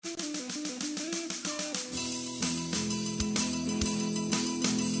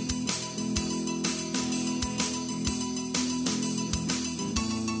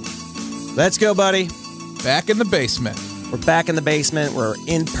Let's go, buddy. Back in the basement. We're back in the basement. We're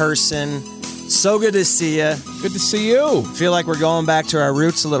in person. So good to see you. Good to see you. Feel like we're going back to our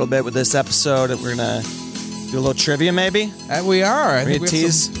roots a little bit with this episode. We're going to do a little trivia, maybe? We are. I think we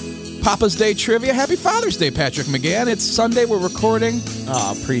tease some Papa's Day trivia. Happy Father's Day, Patrick McGann. It's Sunday. We're recording.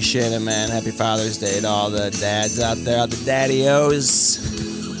 Oh, appreciate it, man. Happy Father's Day to all the dads out there, all the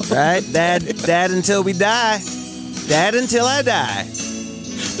daddy-os. Right? Dad until we die. Dad until I die.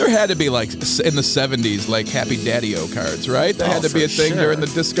 There had to be, like, in the 70s, like, Happy Daddy-O cards, right? That had to be a thing during the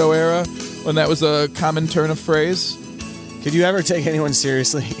disco era when that was a common turn of phrase. Could you ever take anyone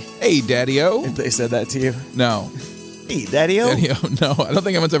seriously? Hey, Daddy-O. If they said that to you? No. Hey, Daddy-O? Daddy-O, no. I don't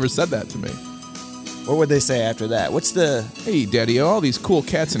think anyone's ever said that to me. What would they say after that? What's the... Hey, Daddy-O, all these cool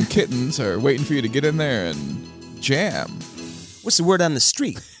cats and kittens are waiting for you to get in there and jam. What's the word on the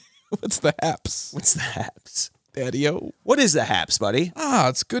street? What's the haps? What's the haps? Daddy-O. What is the haps, buddy?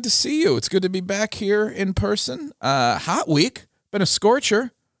 It's good to see you. It's good to be back here in person. Hot week. Been a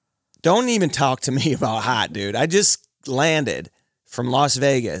scorcher. Don't even talk to me about hot, dude. I just landed from Las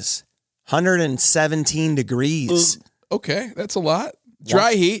Vegas. 117 degrees. Okay, that's a lot.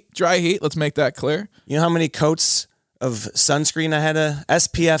 Dry heat. Let's make that clear. You know how many coats of sunscreen I had?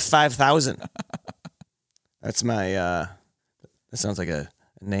 SPF 5000. That's my, that sounds like a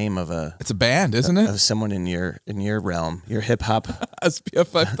name of a... It's a band, isn't it? Of someone in your realm, your hip hop. SPF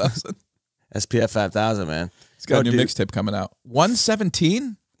 5000. SPF 5000, man. It's got a new mixtape coming out.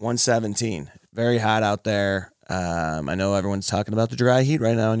 117? 117. Very hot out there. I know everyone's talking about the dry heat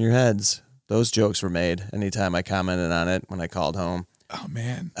right now in your heads. Those jokes were made anytime I commented on it when I called home. Oh,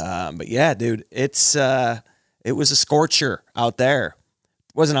 man. But yeah, dude, it was a scorcher out there.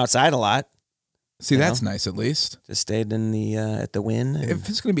 Wasn't outside a lot. See, that's nice at least. Just stayed in the at the Wynn. If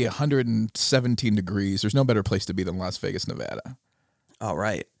it's going to be 117 degrees, there's no better place to be than Las Vegas, Nevada. Oh,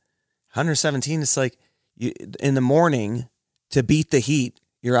 right. 117, it's like in the morning to beat the heat,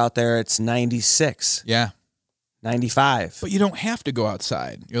 you're out there, it's 96. Yeah. 95. But you don't have to go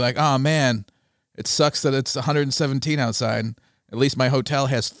outside. You're like, oh, man, it sucks that it's 117 outside. At least my hotel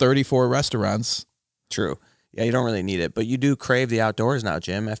has 34 restaurants. True. Yeah, you don't really need it. But you do crave the outdoors now,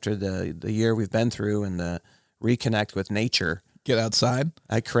 Jim, after the year we've been through and the reconnect with nature. Get outside.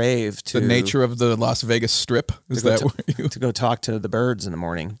 I crave to... The nature of the Las Vegas Strip? Is that where you... To go talk to the birds in the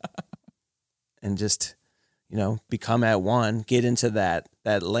morning and just, become at one, get into that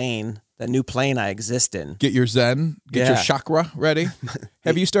lane, that new plane I exist in. Get your zen, get your chakra ready.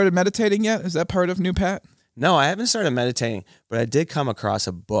 Have you started meditating yet? Is that part of New Pat? No, I haven't started meditating, but I did come across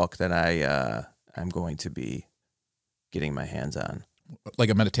a book that I'm going to be getting my hands on. Like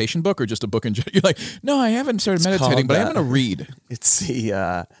a meditation book or just a book in general? You're like, no, I haven't started meditating, but I'm going to read. It's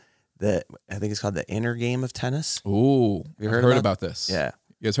I think it's called The Inner Game of Tennis. Ooh, I've heard about this. Yeah.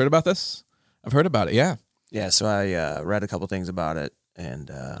 You guys heard about this? I've heard about it, yeah. Yeah, so I read a couple things about it,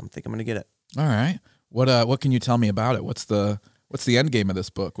 and I think I'm going to get it. All right. What can you tell me about it? What's the end game of this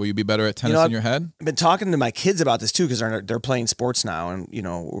book? Will you be better at tennis in your head? I've been talking to my kids about this too because they're playing sports now, and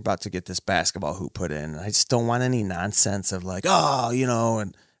we're about to get this basketball hoop put in. I just don't want any nonsense of like,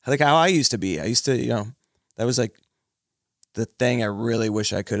 and like how I used to be. I used to, that was like the thing I really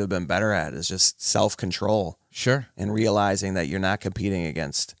wish I could have been better at is just self-control. Sure. And realizing that you're not competing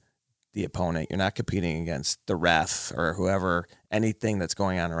against the opponent, you're not competing against the ref or whoever, anything that's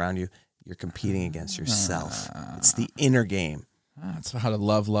going on around you. You're competing against yourself. It's the inner game. That's how to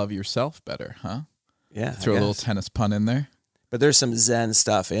love yourself better, huh? Yeah. Throw a little tennis pun in there. But there's some Zen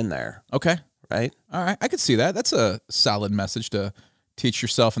stuff in there. Okay. Right? All right. I could see that. That's a solid message to teach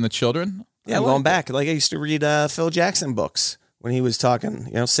yourself and the children. Yeah, I'm going back. Like I used to read Phil Jackson books when he was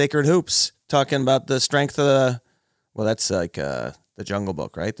talking, Sacred Hoops, talking about the strength of that's like the Jungle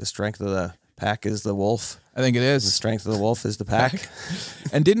Book, right? The strength of the pack is the wolf. I think it is. The strength of the wolf is the pack.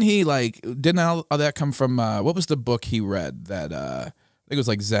 And didn't all that come from, what was the book he read that, I think it was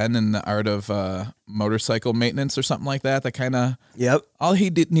like Zen and the Art of Motorcycle Maintenance or something like that. That kind of, yep. All he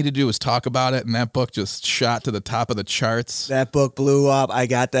need to do was talk about it, and that book just shot to the top of the charts. That book blew up. I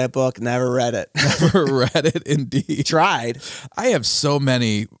got that book, never read it. Never read it, indeed. Tried. I have so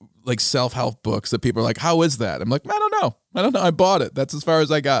many like self-help books that people are like, how is that? I'm like, I don't know. I bought it. That's as far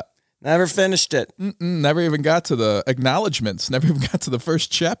as I got. Never finished it. Never even got to the acknowledgments. Never even got to the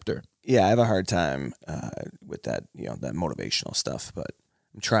first chapter. Yeah, I have a hard time with that, that motivational stuff, but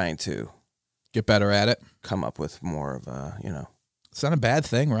I'm trying to get better at it. Come up with more of It's not a bad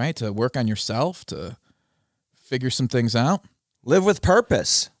thing, right? To work on yourself, to figure some things out. Live with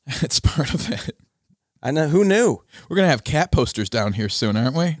purpose. It's part of it. I know. Who knew? We're going to have cat posters down here soon,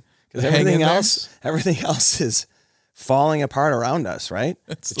 aren't we? Because everything else is falling apart around us, right?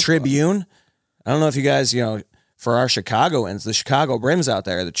 That's The Tribune. I don't know if you guys, for our Chicagoans, the Chicago Brims out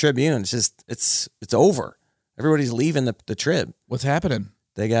there, the Tribune, it's over. Everybody's leaving the Trib. What's happening?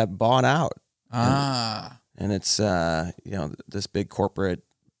 They got bought out. And it's, this big corporate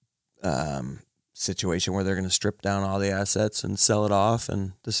situation where they're going to strip down all the assets and sell it off.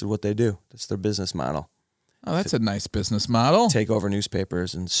 And this is what they do. This is their business model. Oh, that's a nice business model. Take over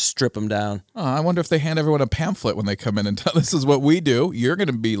newspapers and strip them down. Oh, I wonder if they hand everyone a pamphlet when they come in and tell this is what we do. You're going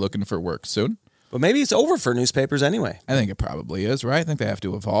to be looking for work soon. But maybe it's over for newspapers anyway. I think it probably is, right? I think they have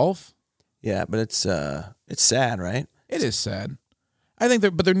to evolve. Yeah, but it's sad, right? It is sad. I think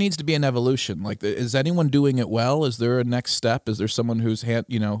there needs to be an evolution. Like, is anyone doing it well? Is there a next step? Is there someone who's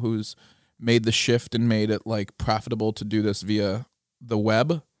made the shift and made it like profitable to do this via the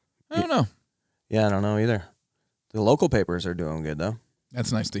web? I don't know. Yeah, I don't know either. The local papers are doing good though.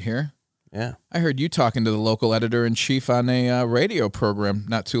 That's nice to hear. Yeah. I heard you talking to the local editor-in-chief on a radio program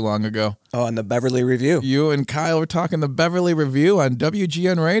not too long ago. Oh, on the Beverly Review. You and Kyle were talking the Beverly Review on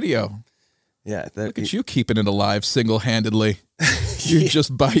WGN Radio. Yeah. Look at you keeping it alive single-handedly. You're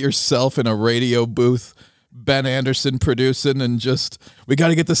just by yourself in a radio booth, Ben Anderson producing, and we got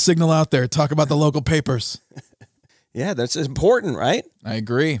to get the signal out there. Talk about the local papers. Yeah, that's important, right? I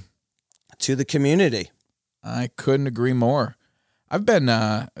agree. To the community. I couldn't agree more. I've been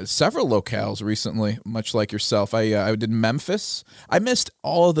several locales recently, much like yourself. I did Memphis. I missed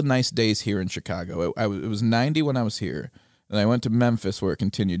all of the nice days here in Chicago. It was 90 when I was here. Then I went to Memphis where it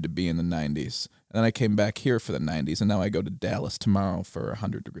continued to be in the 90s. And then I came back here for the 90s, and now I go to Dallas tomorrow for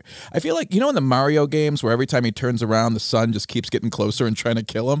 100 degrees. I feel like, in the Mario games where every time he turns around, the sun just keeps getting closer and trying to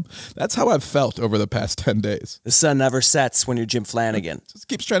kill him? That's how I've felt over the past 10 days. The sun never sets when you're Jim Flanagan. It just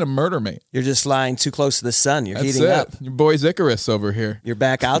keeps trying to murder me. You're just lying too close to the sun. You're That's heating up. Your boy's Icarus over here. You're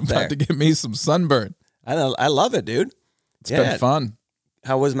back out there. About to get me some sunburn. I love it, dude. It's been fun.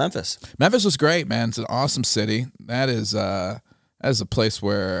 How was Memphis? Memphis was great, man. It's an awesome city. That is a place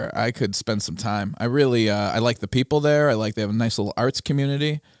where I could spend some time. I really, I like the people there. They have a nice little arts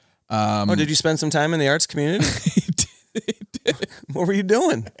community. Did you spend some time in the arts community? What were you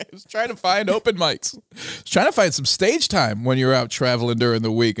doing? I was trying to find open mics. I was trying to find some stage time when you're out traveling during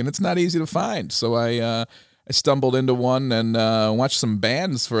the week, and it's not easy to find. So I stumbled into one and watched some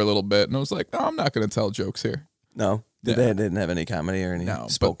bands for a little bit, and I was like, no, I'm not going to tell jokes here. No. They didn't have any comedy or any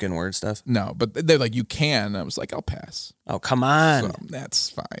spoken word stuff? No, but they're like, you can. I was like, I'll pass. Oh, come on. So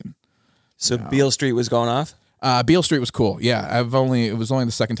that's fine. So Beale Street was going off? Beale Street was cool. Yeah, it was only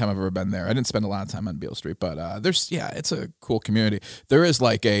the second time I've ever been there. I didn't spend a lot of time on Beale Street, but it's a cool community. There is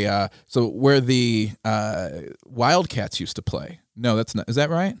like so where the Wildcats used to play. No, that's not. Is that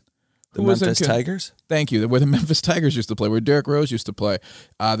right? The Memphis Tigers? Thank you. Where the Memphis Tigers used to play, where Derrick Rose used to play.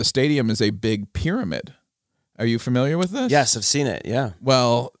 The stadium is a big pyramid. Are you familiar with this? Yes, I've seen it, yeah.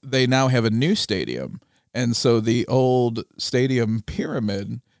 Well, they now have a new stadium, and so the old stadium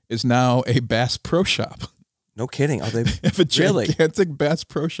pyramid is now a Bass Pro Shop. No kidding. Oh, they have a gigantic Bass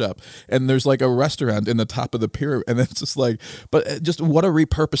Pro Shop, and there's like a restaurant in the top of the pyramid, and it's just like, but just what a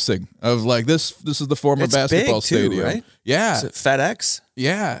repurposing of like this is the former basketball big too, stadium. Right? Yeah. Is it FedEx?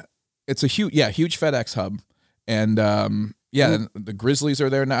 Yeah. It's a huge FedEx hub. And and the Grizzlies are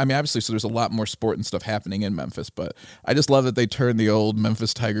there now. I mean, obviously, so there's a lot more sport and stuff happening in Memphis, but I just love that they turned the old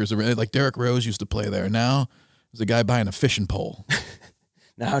Memphis Tigers around. Like Derrick Rose used to play there. Now there's a guy buying a fishing pole.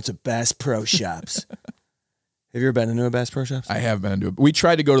 Now it's a Bass Pro Shops. Have you ever been into a Bass Pro Shops? I have been into it. We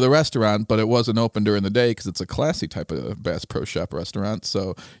tried to go to the restaurant, but it wasn't open during the day because it's a classy type of Bass Pro Shop restaurant.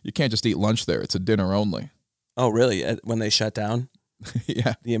 So you can't just eat lunch there. It's a dinner only. Oh, really? When they shut down?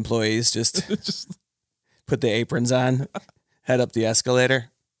 Yeah. The employees just put the aprons on, head up the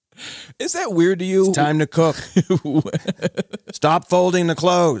escalator. Is that weird to you? It's time to cook. Stop folding the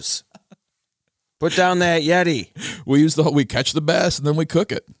clothes. Put down that Yeti. We catch the bass and then we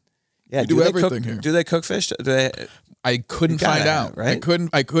cook it. Yeah, we do everything here. Do they cook fish? I couldn't find out. Right?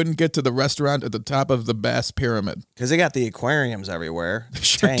 I couldn't get to the restaurant at the top of the Bass Pyramid because they got the aquariums everywhere,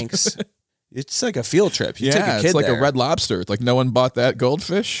 tanks. It's like a field trip. You take a kid it's like there. a Red Lobster. It's like no one bought that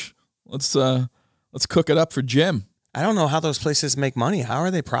goldfish. Let's cook it up for Jim. I don't know how those places make money. How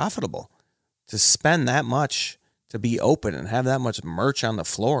are they profitable to spend that much to be open and have that much merch on the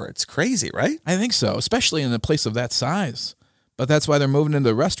floor? It's crazy, right? I think so, especially in a place of that size. But that's why they're moving into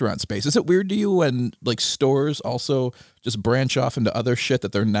the restaurant space. Is it weird to you when like stores also just branch off into other shit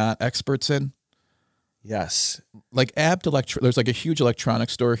that they're not experts in? Yes. Like there's like a huge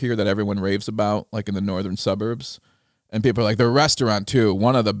electronics store here that everyone raves about, like in the northern suburbs. And people are like, their restaurant too,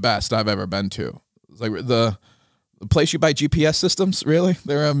 one of the best I've ever been to. It's like the place you buy GPS systems, really?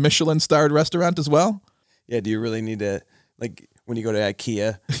 They're a Michelin-starred restaurant as well? Yeah, do you really need to, like, when you go to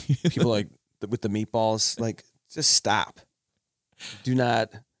IKEA, people like with the meatballs, like, just stop. Do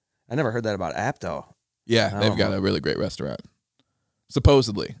not. I never heard that about Apto. Yeah, they've got a really great restaurant.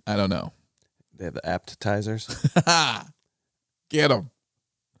 Supposedly. I don't know. They have the appetizers. Get them.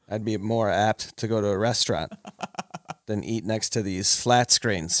 I'd be more apt to go to a restaurant than eat next to these flat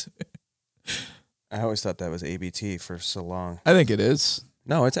screens. I always thought that was ABT for so long. I think it is.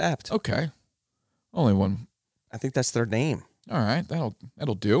 No, it's apt. Okay. Only one. I think that's their name. All right.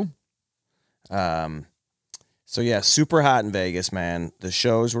 That'll do. So yeah, super hot in Vegas, man. The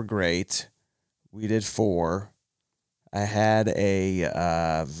shows were great. We did 4. I had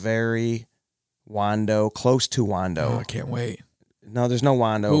a very Wando, close to Wando. Oh, I can't wait. No, there's no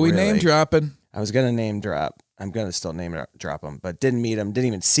Wando. Who we really. name dropping? I was gonna name drop. I'm gonna still name drop him, but didn't meet him. Didn't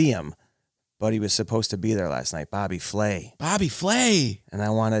even see him. But he was supposed to be there last night. Bobby Flay. Bobby Flay. And I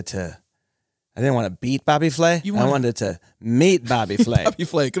didn't want to beat Bobby Flay. I wanted to meet Bobby Flay. Bobby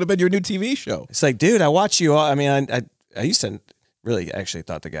Flay could have been your new TV show. It's like, dude, I watch you all. I mean, I used to really actually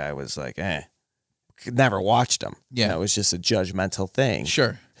thought the guy was like, never watched him. Yeah. You know, it was just a judgmental thing.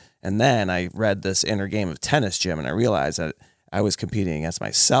 Sure. And then I read this Inner Game of Tennis, Jim, and I realized that I was competing against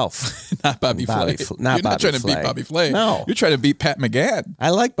myself. Not Bobby Flay. You're not trying to beat Bobby Flay. No. You're trying to beat Pat McGann. I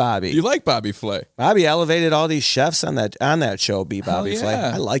like Bobby. You like Bobby Flay. Bobby elevated all these chefs on that show, beat Bobby Flay.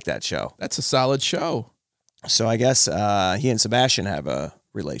 I like that show. That's a solid show. So I guess he and Sebastian have a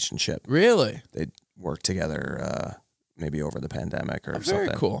relationship. Really? They worked together maybe over the pandemic or something.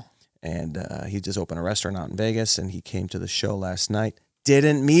 Very cool. And he just opened a restaurant out in Vegas, and he came to the show last night.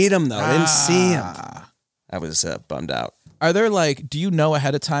 Didn't meet him, though. Didn't see him. I was bummed out. Are there do you know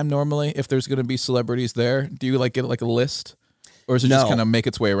ahead of time normally if there's going to be celebrities there? Do you get a list? Or is it just kind of make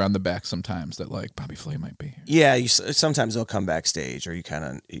its way around the back sometimes that Bobby Flay might be here? Yeah, sometimes they'll come backstage or you kind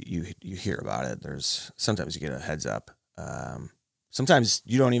of, you hear about it. Sometimes you get a heads up. Sometimes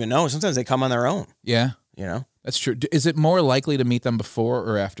you don't even know. Sometimes they come on their own. Yeah. You know? That's true. Is it more likely to meet them before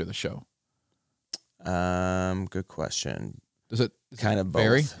or after the show? Good question. Does it kind of both?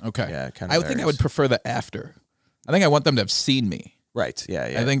 Vary? Okay. Yeah, kind of I would think I would prefer the after. I think I want them to have seen me. Right. Yeah.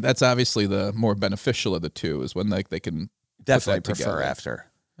 I think that's obviously the more beneficial of the two is when they can definitely prefer after.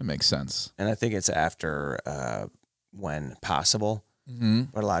 That makes sense. And I think it's after when possible. Mm-hmm.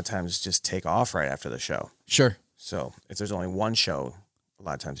 But a lot of times just take off right after the show. Sure. So if there's only one show, a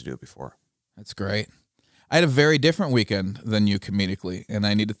lot of times you do it before. That's great. I had a very different weekend than you comedically, and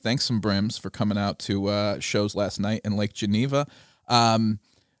I need to thank some Brims for coming out to shows last night in Lake Geneva.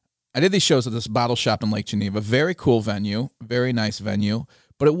 I did these shows at this bottle shop in Lake Geneva. Very cool venue, very nice venue,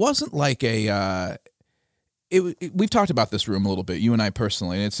 but it wasn't like we've talked about this room a little bit, you and I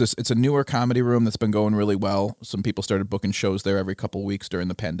personally, and it's a newer comedy room that's been going really well. Some people started booking shows there every couple of weeks during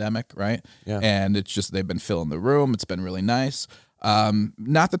the pandemic, right? Yeah. And it's just they've been filling the room. It's been really nice.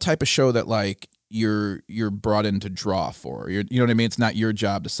 Not the type of show that you're brought in to draw for. You know what I mean? It's not your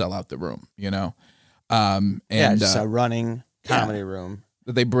job to sell out the room, you know? Just a running comedy room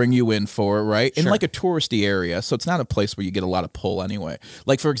that they bring you in for, right? Sure. In a touristy area. So it's not a place where you get a lot of pull anyway.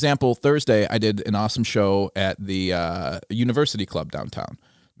 For example, Thursday, I did an awesome show at the University Club downtown.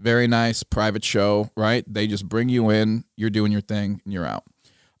 Very nice private show, right? They just bring you in, you're doing your thing, and you're out.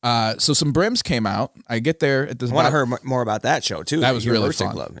 So some Brims came out. I get there at this. I want to hear more about that show too. That was really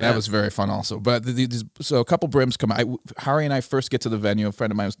fun. Club. Yeah. That was very fun also. But so a couple Brims come out. Harry and I first get to the venue. A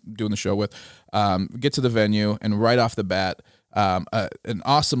friend of mine was doing the show with. Get to the venue, and right off the bat, an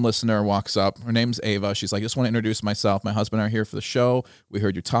awesome listener walks up. Her name's Ava. She's like, I just want to introduce myself. My husband and I are here for the show. We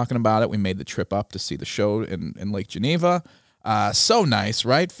heard you talking about it. We made the trip up to see the show in Lake Geneva. So nice,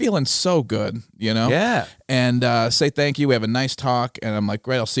 right? Feeling so good, you know? Yeah. And say thank you. We have a nice talk. And I'm like,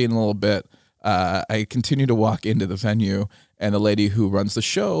 great, I'll see you in a little bit. I continue to walk into the venue, and the lady who runs the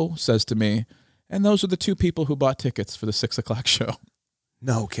show says to me, and those are the 2 people who bought tickets for the 6:00 show.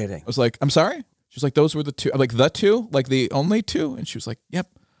 No kidding. I was like, I'm sorry? She's like, those were the 2. I'm like, the 2? Like the only 2? And she was like, yep,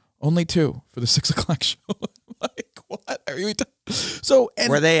 only 2 for the 6:00 show. Like, what are you So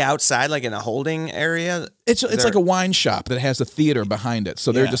were they outside, in a holding area? It's like a wine shop that has a theater behind it.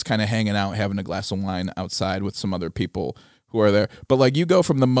 So they're just kind of hanging out, having a glass of wine outside with some other people who are there. But you go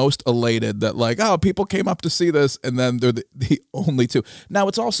from the most elated that people came up to see this, and then they're the only 2. Now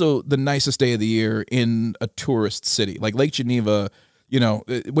it's also the nicest day of the year in a tourist city. Like Lake Geneva,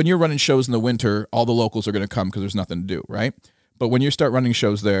 when you're running shows in the winter, all the locals are going to come because there's nothing to do, right? But when you start running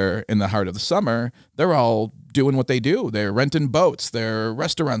shows there in the heart of the summer, they're all doing what they do. They're renting boats. Their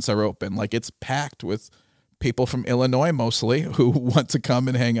restaurants are open. It's packed with people from Illinois mostly who want to come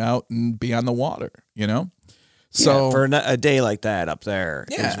and hang out and be on the water, So for a day like that up there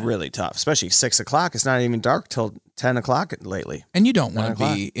Yeah. is really tough, especially 6 o'clock. It's not even dark till 10 o'clock lately, and you don't want 9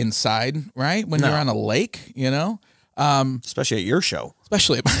 to be inside, right? When No. you're on a lake, especially at your show.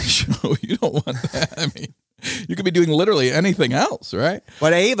 especially at my show, you don't want that. I mean, you could be doing literally anything else, right?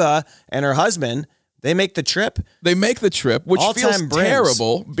 But Ava and her husband, they make the trip. They make the trip, which All-time feels brims.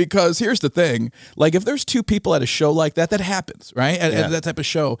 terrible because here's the thing. Like if there's two people at a show like that, that happens, right? At that type of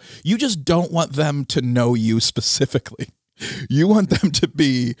show, you just don't want them to know you specifically. You want them to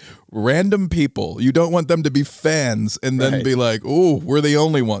be random people. You don't want them to be fans and then Right. be like, "Oh, we're the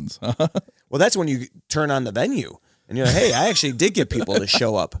only ones." Well, that's when you turn on the venue and you're like, hey, I actually did get people to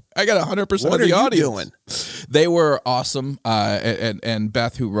show up. I got 100% What of the are you audience. doing? They were awesome, and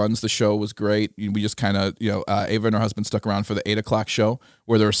Beth, who runs the show, was great. We just kind of, Ava and her husband stuck around for the 8 o'clock show,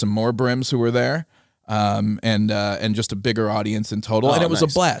 where there were some more brims who were there, and just a bigger audience in total, and it was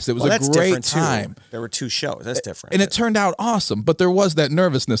nice. a blast. It was Well, a that's great different, too. time. There were 2 shows. That's different. And it turned out awesome, but there was that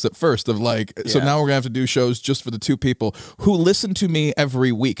nervousness at first of like, so Yeah. now we're gonna have to do shows just for the 2 people who listen to me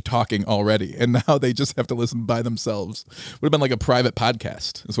every week talking already, and now they just have to listen by themselves. Would have been like a private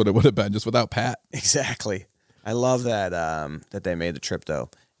podcast, is what it would have been, just without Pat. Exactly. I love that that they made the trip though.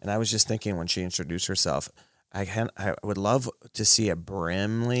 And I was just thinking when she introduced herself, I would love to see a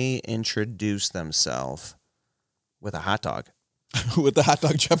Brimley introduce themselves with a hot dog. With the hot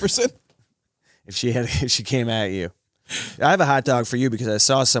dog Jefferson. If she came at you. I have a hot dog for you because I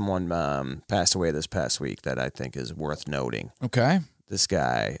saw someone passed away this past week that I think is worth noting. Okay. This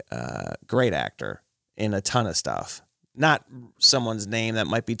guy, great actor in a ton of stuff. Not someone's name that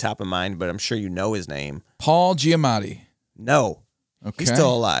might be top of mind, but I'm sure you know his name. Paul Giamatti. No, Okay. he's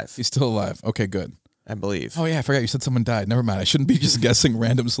still alive, He's still alive. Okay, good. I believe. Oh yeah, I forgot you said someone died. Never mind. I shouldn't be just guessing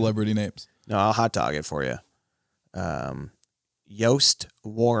random celebrity names. No, I'll hot dog it for you. Yost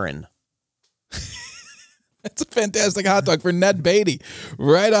Warren. That's a fantastic hot dog for Ned Beatty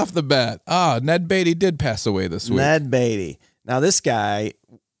right off the bat. Ned Beatty did pass away this week. Ned Beatty. Now, this guy,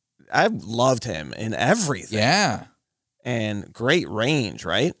 I've loved him in everything. Yeah. And great range,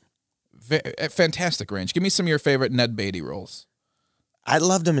 right? Fantastic range. Give me some of your favorite Ned Beatty roles. I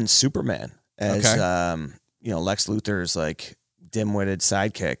loved him in Superman as, Okay. Lex Luthor's like dim-witted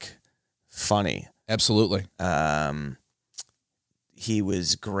sidekick. Funny. Absolutely. He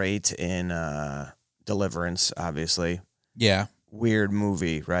was great in Deliverance, obviously. Yeah. Weird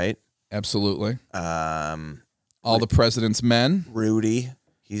movie, right? Absolutely. Um, All the President's Men. Rudy.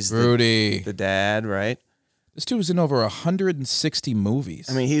 He's Rudy. the dad, right? This dude was in over 160 movies.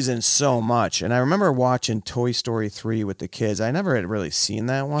 I mean, he's in so much. And I remember watching Toy Story 3 with the kids. I never had really seen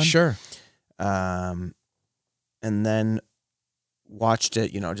that one. sure. And then watched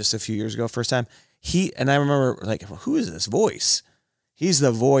it, just a few years ago, first time. And I remember like, who is this voice? He's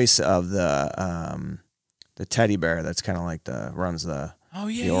the voice of the teddy bear that's kind of like runs the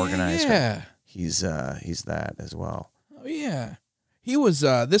organizer. Yeah. He's that as well. Oh yeah. He was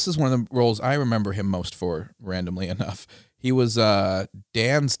this is one of the roles I remember him most for, randomly enough. He was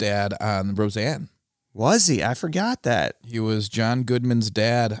Dan's dad on Roseanne. Was he? I forgot that. He was John Goodman's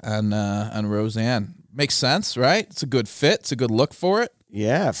dad on Roseanne. Makes sense, right? It's a good fit. It's a good look for it.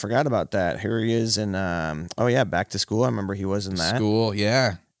 Yeah, I forgot about that. Here he is in Back to School. I remember he was in that. School,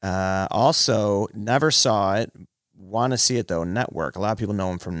 yeah. Also, never saw it. Want to see it though. Network. A lot of people know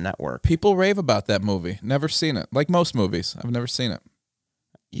him from Network. People rave about that movie. Never seen it. Like most movies, I've never seen it.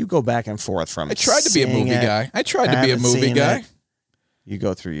 You go back and forth from. I tried to be a seeing movie it, guy. I tried to be a haven't movie seen guy. it. You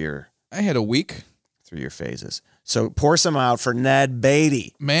go through your I had a week. phases. So pour some out for Ned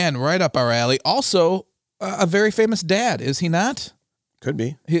Beatty. Man, right up our alley. Also, a very famous dad, is he not? Could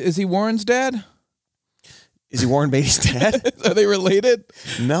be. Is he Warren's dad? Is he Warren Beatty's dad? Are they related?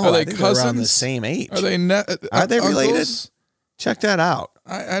 No, Are they I think they're around the cousins? same age. Are they Are they related? uncles? Check that out.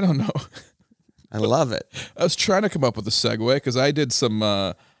 I don't know. I love it. I was trying to come up with a segue because I did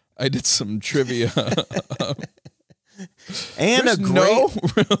some trivia. And There's no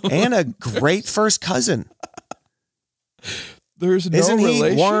and a great first cousin. There's no Isn't he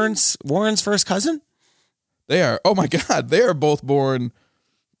relation. Warren's first cousin? They are. Oh my God, they are both born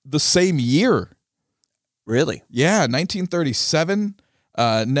the same year. Really? Yeah, 1937.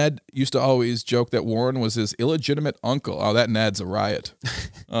 Ned used to always joke that Warren was his illegitimate uncle. Oh, that Ned's a riot.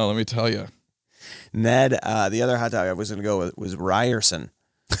 Oh, let me tell you. Ned, the other hot dog I was going to go with was Ryerson.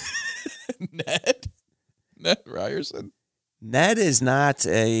 Ned Ryerson. Ned is not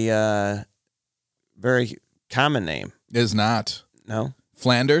a very common name. Is not. No?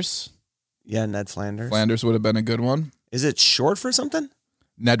 Flanders. Yeah, Ned Flanders. Flanders would have been a good one. Is it short for something?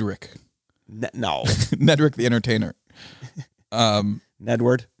 Nedrick. No. Nedrick the Entertainer.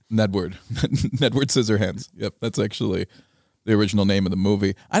 Nedward? Nedward. Nedward Scissorhands. Yep, that's actually the original name of the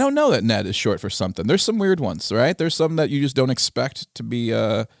movie. I don't know that Ned is short for something. There's some weird ones, right? There's some that you just don't expect to be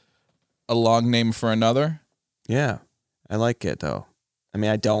a long name for another. Yeah, I like it though. I mean,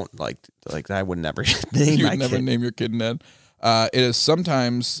 I don't like I would never name You'd my never kid. name your kid Ned. It is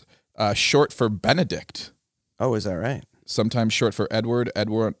sometimes short for Benedict. Oh, is that right? Sometimes short for Edward,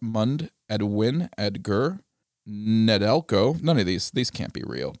 Edmund, Edwin, Edgar, Nedelko. None of these can't be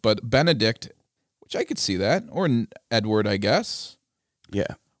real. But Benedict, which I could see that, or Edward, I guess.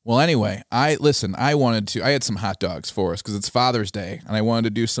 Yeah. Well, anyway, I had some hot dogs for us because it's Father's Day, and I wanted to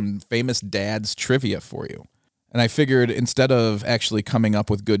do some famous dads trivia for you. And I figured instead of actually coming up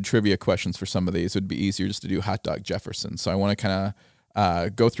with good trivia questions for some of these, it would be easier just to do Hot Dog Jefferson. So I want to kind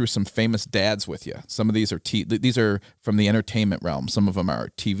of go through some famous dads with you. Some of these are these are from the entertainment realm. Some of them are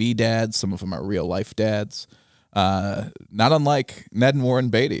TV dads. Some of them are real life dads. Not unlike Ned and Warren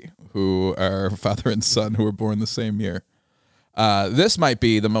Beatty, who are father and son who were born the same year. This might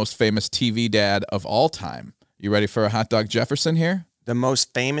be the most famous TV dad of all time. You ready for a Hot Dog Jefferson here? The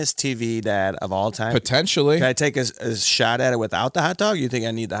most famous TV dad of all time. Potentially. Can I take a shot at it without the hot dog? You think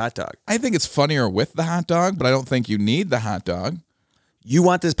I need the hot dog? I think it's funnier with the hot dog, but I don't think you need the hot dog. You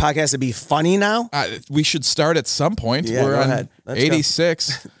want this podcast to be funny now? We should start at some point. Yeah, We're go on ahead. Let's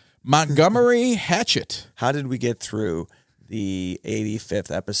 86. Montgomery Hatchet. How did we get through the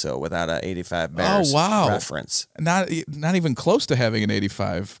 85th episode without an 85 Bears reference? Not even close to having an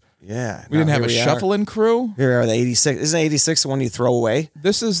 85. Yeah. We didn't have a shuffling crew. Here we are, the 86. Isn't 86 the one you throw away?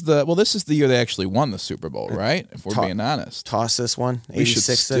 This is the year they actually won the Super Bowl, right? If we're being honest. Toss this one. 86. We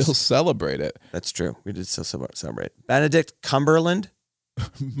should still celebrate it. That's true. We did still celebrate. Benedict Cumberland.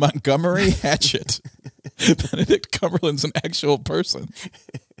 Montgomery Hatchet. Benedict Cumberland's an actual person.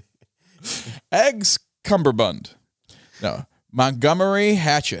 Eggs Cumberbund. No. Montgomery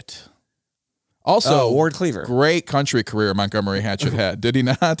Hatchet. Also, Ward Cleaver. Great country career Montgomery Hatchet had, did he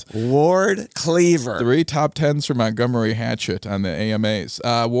not? Ward Cleaver. 3 top 10s for Montgomery Hatchet on the AMAs.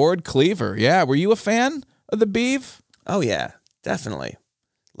 Ward Cleaver, yeah. Were you a fan of the Beeve? Oh, yeah, definitely.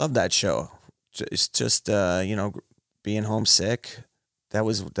 Love that show. Just being homesick. That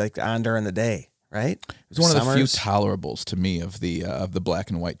was like on during the day, right? It was one of the few tolerables to me of the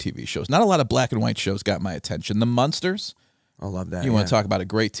black and white TV shows. Not a lot of black and white shows got my attention. The Munsters. I love that. You want to talk about a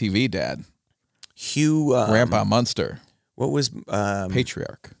great TV dad. Hugh Grandpa Munster. What was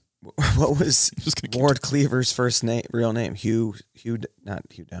Patriarch? What was Ward Cleaver's first name, real name? Not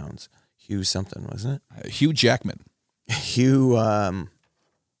Hugh Downs. Hugh something, wasn't it? Hugh Jackman. Hugh I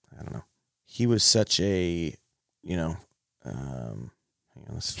don't know. He was such a, hang on,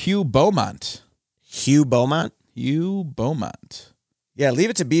 Hugh Beaumont. Hugh Beaumont? Hugh Beaumont. Yeah, Leave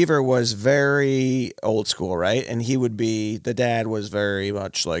It to Beaver was very old school, right? And the dad was very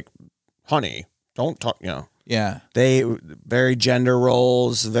much like, honey, don't talk, Yeah. They very gender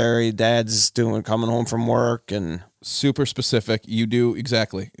roles, very dad's coming home from work and super specific. You do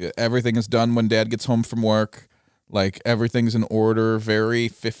exactly. Everything is done when dad gets home from work. Like everything's in order, very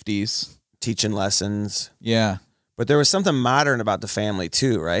 50s. Teaching lessons. Yeah. But there was something modern about the family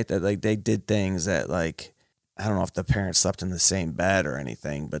too, right? That like they did things that like, I don't know if the parents slept in the same bed or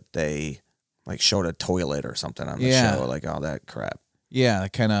anything, but they like showed a toilet or something on the show, like all that crap. Yeah,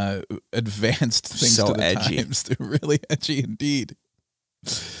 kind of advanced things so to the edgy. times. They're really edgy indeed.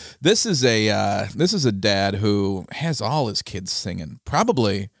 This is a dad who has all his kids singing,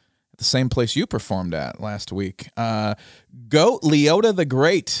 probably at the same place you performed at last week. Goat Leota the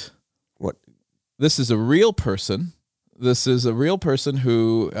Great. What? This is a real person. This is a real person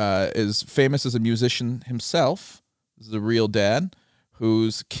who is famous as a musician himself. This is a real dad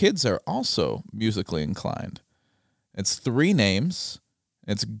whose kids are also musically inclined. It's 3 names.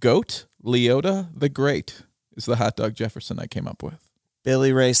 It's Goat Leota the Great is the Hot Dog Jefferson I came up with.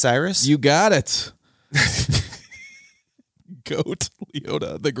 Billy Ray Cyrus? You got it. Goat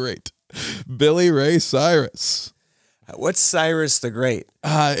Leota the Great. Billy Ray Cyrus. What's Cyrus the Great?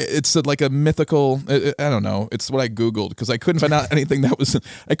 It's like a mythical, I don't know. It's what I Googled because I couldn't find out anything that was,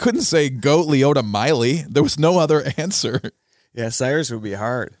 I couldn't say Goat Leota Miley. There was no other answer. Yeah, Cyrus would be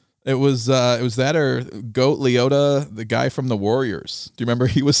hard. It was that or Goat Leota, the guy from the Warriors. Do you remember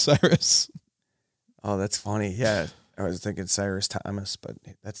he was Cyrus? Oh, that's funny. Yeah, I was thinking Cyrus Thomas, but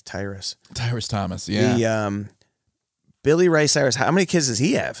that's Tyrus. Tyrus Thomas, yeah. The Billy Ray Cyrus, how many kids does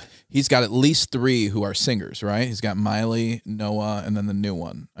he have? He's got at least 3 who are singers, right? He's got Miley, Noah, and then the new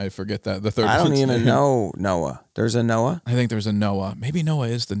one. I forget that. The third one. I don't even know Noah. There's a Noah? I think there's a Noah. Maybe Noah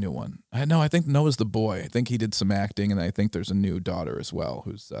is the new one. I think Noah's the boy. I think he did some acting, and I think there's a new daughter as well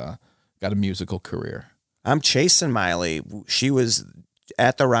who's got a musical career. I'm chasing Miley. She was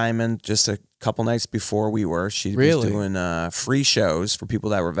at the Ryman just a couple nights before we were. She Really? was doing free shows for people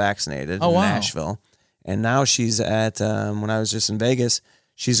that were vaccinated in wow. Nashville. And now she's at, when I was just in Vegas,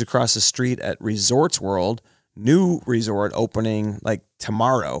 she's across the street at Resorts World, new resort opening like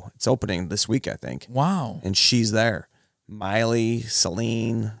tomorrow. It's opening this week, I think. Wow. And she's there. Miley,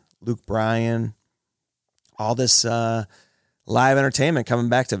 Celine, Luke Bryan, all this live entertainment coming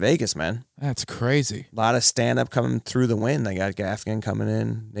back to Vegas, man. That's crazy. A lot of stand-up coming through the wind. They got Gaffigan coming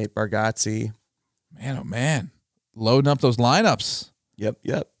in, Nate Bargatze. Man, oh man. Loading up those lineups. Yep.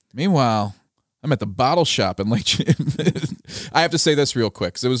 Meanwhile, I'm at the bottle shop in Lake I have to say this real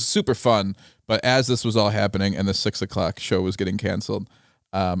quick because it was super fun. But as this was all happening and the 6 o'clock show was getting canceled,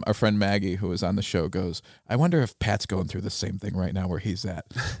 our friend Maggie, who was on the show, goes, I wonder if Pat's going through the same thing right now where he's at.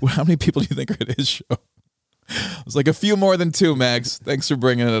 Well, how many people do you think are at his show? I was like, a few more than 2, Mags. Thanks for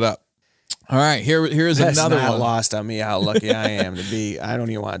bringing it up. All right, here's That's another not one. lost on me how lucky I am to be. I don't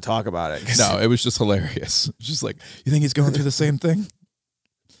even want to talk about it. No, it was just hilarious. It's just like, you think he's going through the same thing?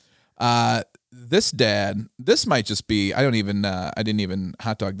 This dad, this might just be, I didn't even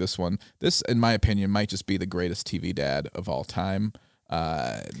hot dog this one. This, in my opinion, might just be the greatest TV dad of all time.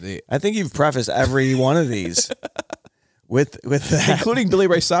 I think you've prefaced every one of these with that. Including Billy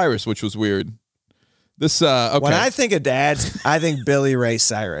Ray Cyrus, which was weird. This, okay. When I think of dads, I think Billy Ray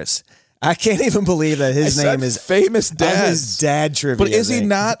Cyrus. I can't even believe that his name is famous dad. His dad trivia. But is he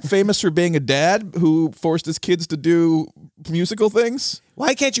not famous for being a dad who forced his kids to do musical things?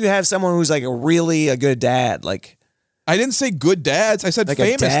 Why can't you have someone who's like a good dad? Like, I didn't say good dads. I said like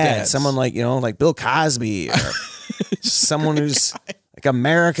famous a dad, dads. someone like, like Bill Cosby or someone who's like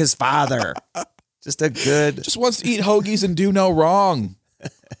America's father. Just a good. Just wants to eat hoagies and do no wrong.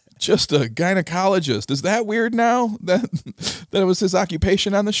 Just a gynecologist. Is that weird now that it was his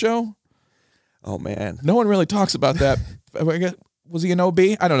occupation on the show? Oh, man. No one really talks about that. Was he an OB?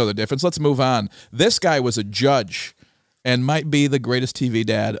 I don't know the difference. Let's move on. This guy was a judge and might be the greatest TV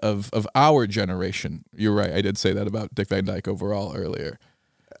dad of our generation. You're right. I did say that about Dick Van Dyke overall earlier.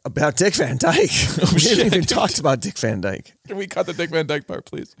 About Dick Van Dyke? We haven't even talked about Dick Van Dyke. Can we cut the Dick Van Dyke part,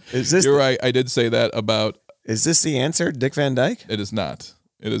 please? You're right. I did say that about... Is this the answer, Dick Van Dyke? It is not.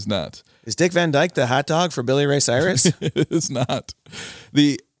 It is not. Is Dick Van Dyke the hot dog for Billy Ray Cyrus? It is not.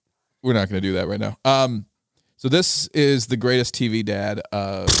 We're not going to do that right now. So this is the greatest TV dad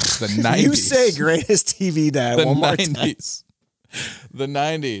of the 90s. You say greatest TV dad one more time. The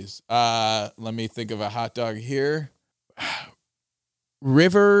 90s. Let me think of a hot dog here.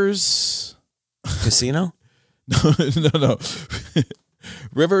 Rivers. Casino? No.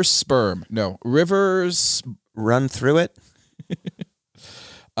 Rivers Sperm. No. Rivers. Run Through It?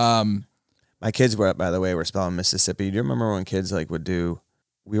 My kids were, by the way, were spelling Mississippi. Do you remember when kids would do...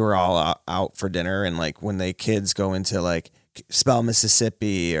 We were all out for dinner, and when kids go into spell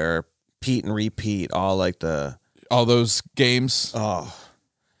Mississippi or Pete and Repeat, all those games. Oh,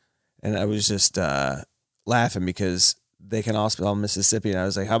 and I was just laughing because they can all spell Mississippi, and I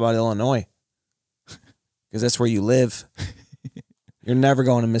was like, "How about Illinois? Because that's where you live. You're never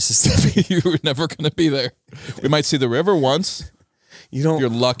going to Mississippi. You're never going to be there. We might see the river once. You don't. You're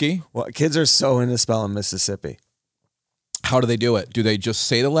lucky. Well, kids are so into spelling Mississippi. How do they do it? Do they just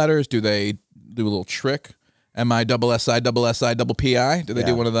say the letters? Do they do a little trick? M-I-double-S-I-double-S-I-double-P-I? Do they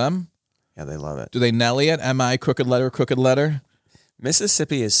do one of them? Yeah, they love it. Do they Nelly it? M-I crooked letter?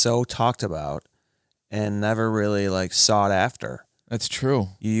 Mississippi is so talked about and never really sought after. That's true.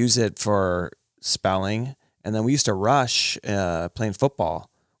 You use it for spelling, and then we used to rush playing football.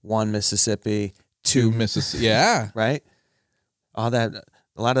 1 Mississippi, 2 Mississippi. Yeah. Right? All that,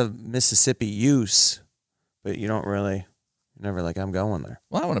 a lot of Mississippi use, but you don't really... Never I'm going there.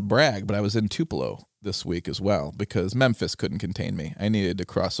 Well, I want to brag, but I was in Tupelo this week as well because Memphis couldn't contain me. I needed to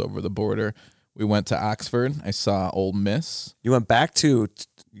cross over the border. We went to Oxford. I saw Ole Miss. You went back to,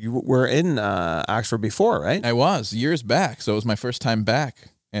 you were in Oxford before, right? I was, years back. So it was my first time back.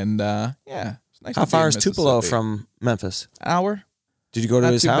 And yeah, it's nice. How far is Tupelo from Memphis? An hour. Did you go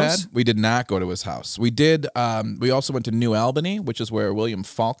to his house? Bad. We did not go to his house. We did. We also went to New Albany, which is where William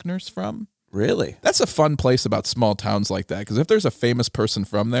Faulkner's from. Really? That's a fun place about small towns like that, because if there's a famous person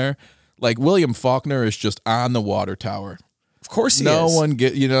from there, William Faulkner is just on the water tower. Of course he is. No one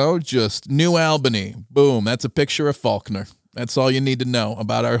just New Albany. Boom. That's a picture of Faulkner. That's all you need to know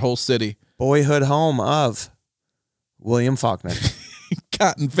about our whole city. Boyhood home of William Faulkner.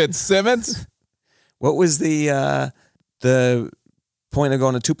 Cotton Fitzsimmons. What was the point of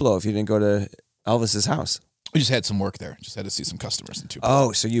going to Tupelo if you didn't go to Elvis's house? We just had some work there. Just had to see some customers in Tupelo.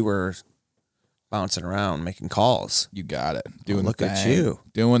 Oh, so you were bouncing around, making calls. You got it. Doing look the at thing. you.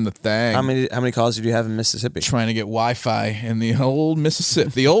 Doing the thing. How many calls did you have in Mississippi? Trying to get Wi-Fi in the old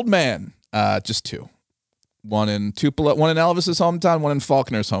Mississippi. The old man. Just 2. One in Tupelo, one in Elvis's hometown, one in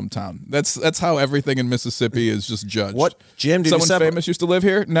Faulkner's hometown. That's how everything in Mississippi is just judged. What, Jim? Did Someone you famous used to live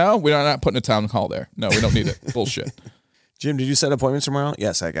here? No, we're not putting a town hall there. No, we don't need it. Bullshit. Jim, did you set appointments tomorrow?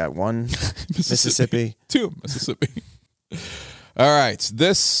 Yes, I got 1 Mississippi. 2 Mississippi. All right,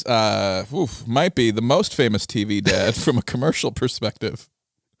 this might be the most famous TV dad from a commercial perspective.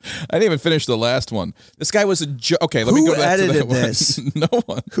 I didn't even finish the last one. This guy was a okay. Let me go back to that one. This? No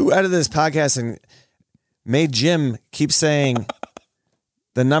one. Who edited this podcast and made Jim keep saying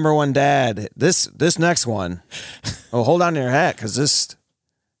the number one dad? This next one. Oh, hold on to your hat, because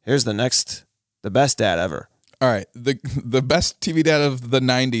here's the best dad ever. All right, the best TV dad of the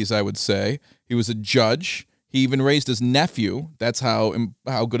 90s, I would say. He was a judge. He even raised his nephew. That's how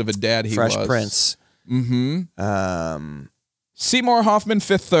good of a dad he was. Fresh Prince. Mm-hmm. Seymour Hoffman,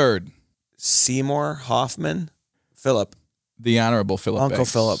 5th third. Seymour Hoffman? Philip. The Honorable Philip Uncle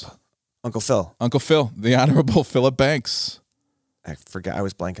Banks. Philip. Uncle Phil. Uncle Phil. The Honorable Philip Banks. I forgot. I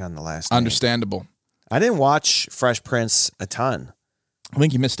was blanking on the last name. Understandable. I didn't watch Fresh Prince a ton. I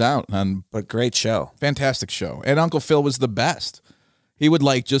think you missed out on But great show. fantastic show. And Uncle Phil was the best. He would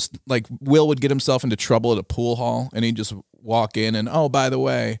Will would get himself into trouble at a pool hall, and he'd just walk in and, oh, by the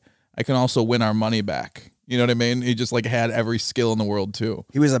way, I can also win our money back. You know what I mean? He just had every skill in the world too.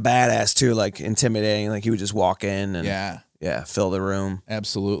 He was a badass too, intimidating. He would just walk in and fill the room.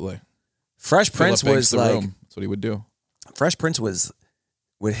 Absolutely. Fresh Prince Philip was Banks the room. That's what he would do. Fresh Prince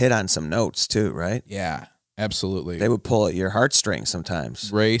would hit on some notes too, right? Yeah, absolutely. They would pull at your heartstrings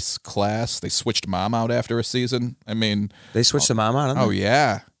sometimes. Race, class. They switched mom out after a season. I mean, They switched the mom out. oh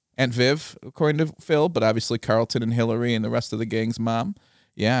yeah, Aunt Viv, according to Phil, but obviously Carlton and Hillary and the rest of the gang's mom.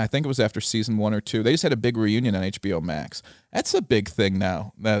 Yeah, I think it was after season 1 or 2. They just had a big reunion on HBO Max. That's a big thing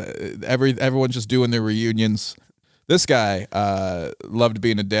now. That everyone's just doing their reunions. This guy loved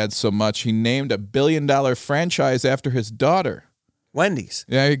being a dad so much, he named a $1 billion franchise after his daughter. Wendy's.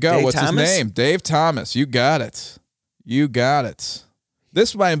 There you go. Dave What's Thomas? his name? Dave Thomas. You got it. You got it.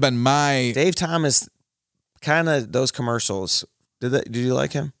 This might have been my... Dave Thomas, kind of those commercials. Did you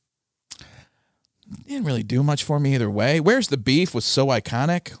like him? Didn't really do much for me either way. Where's the Beef was so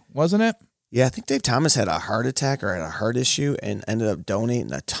iconic, wasn't it? Yeah, I think Dave Thomas had a heart attack or had a heart issue and ended up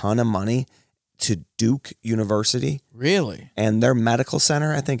donating a ton of money to Duke University. Really? And their medical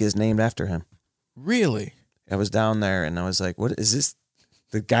center, I think, is named after him. Really? I was down there and I was like, what is this?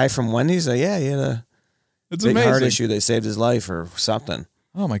 The guy from Wendy's? Like, yeah, he had a It's big amazing. heart issue. They saved his life or something.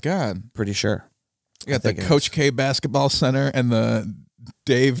 Oh, my God. Pretty sure. You got the think it Coach K Basketball Center and the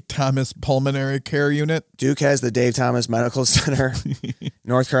Dave Thomas Pulmonary Care Unit. Duke has the Dave Thomas Medical Center.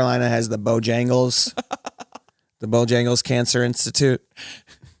 North Carolina has the Bojangles, the Bojangles Cancer Institute,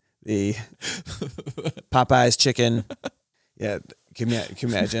 the Popeye's Chicken. Yeah, can you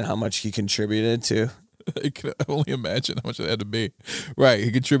imagine how much he contributed to? I can only imagine how much it had to be. Right.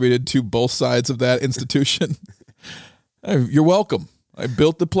 He contributed to both sides of that institution. Hey, you're welcome. I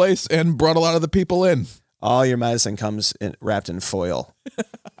built the place and brought a lot of the people in. All your medicine comes wrapped in foil.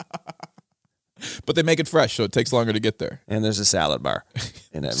 But they make it fresh, so it takes longer to get there. And there's a salad bar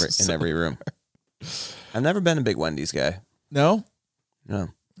in every room. I've never been a big Wendy's guy. No? No.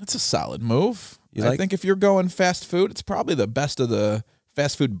 That's a solid move. You I like- think if you're going fast food, it's probably the best of the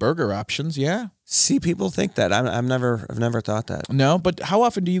fast food burger options, yeah. See, people think that. I've never thought that. No, but how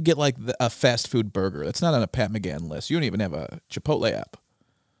often do you get a fast food burger? That's not on a Pat McGann list. You don't even have a Chipotle app.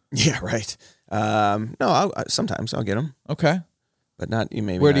 Yeah, right. No, sometimes I'll get them, Okay. but not you.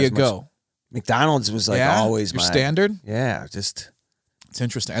 Maybe. Where not do you as much. go? McDonald's was always your my standard? Yeah, just It's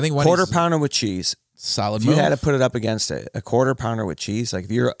interesting. I think Wendy's quarter is pounder with cheese. solid If you move. had to put it up against it, a quarter pounder with cheese. Like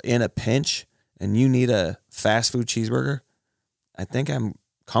if you're in a pinch and you need a fast food cheeseburger, I think I'm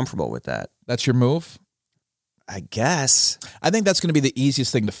comfortable with that. That's your move? I guess. I think that's going to be the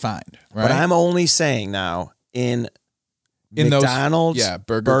easiest thing to find, right? But I'm only saying now in In those- McDonald's, yeah,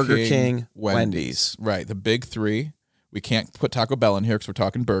 Burger King, Wendy's. Right, the big three. We can't put Taco Bell in here because we're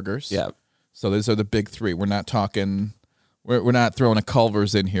talking burgers. Yeah. So those are the big three. We're not talking. We're not throwing a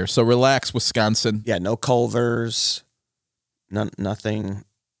Culver's in here. So relax, Wisconsin. Yeah, no Culver's, nothing,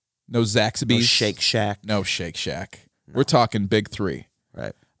 No Zaxby's. no Shake Shack. No Shake Shack. We're talking big three.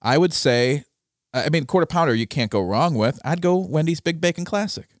 Right. I would say, I mean, quarter pounder you can't go wrong with. I'd go Wendy's Big Bacon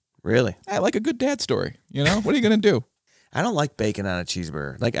Classic. Really? I like a good dad story. You know, what are you going to do? I don't like bacon on a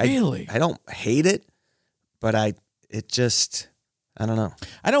cheeseburger. Really? I don't hate it, but I don't know.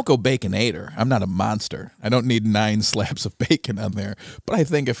 I don't go Baconator. I'm not a monster. I don't need 9 slabs of bacon on there. But I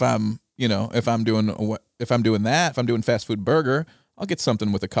think if I'm, You know, if I'm doing that, if I'm doing fast food burger, I'll get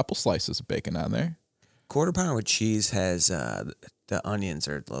something with a couple slices of bacon on there. Quarter pounder with cheese has the onions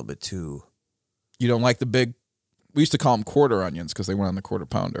are a little bit too. You don't like the big? We used to call them quarter onions because they went on the quarter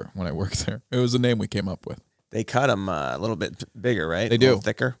pounder when I worked there. It was the name we came up with. They cut them a little bit bigger, right? They a do. little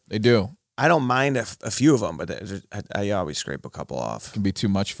thicker. They do. I don't mind a few of them, but I always scrape a couple off. Can be too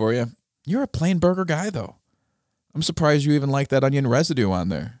much for you. You're a plain burger guy, though. I'm surprised you even like that onion residue on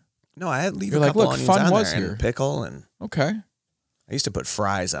there. No, I leave You're a like, couple look, onions fun on was there here. and pickle, and Okay. I used to put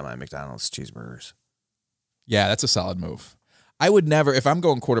fries on my McDonald's cheeseburgers. Yeah, that's a solid move. I would never, if I'm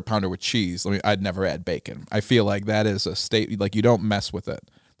going quarter pounder with cheese, I'd never add bacon. I feel like that is a state, like you don't mess with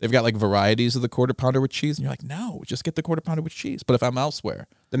it. They've got like varieties of the quarter pounder with cheese, and you're like, no, just get the quarter pounder with cheese. But if I'm elsewhere,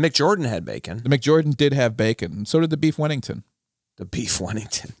 The McJordan had bacon. the McJordan did have bacon, and so did the beef Wennington. The beef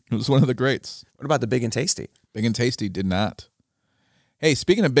Wellington. It was one of the greats. What about the Big and Tasty? Big and Tasty did not. Hey,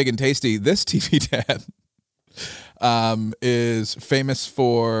 speaking of Big and Tasty, this TV dad is famous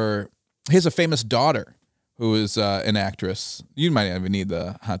for, he has a famous daughter who is an actress. You might not even need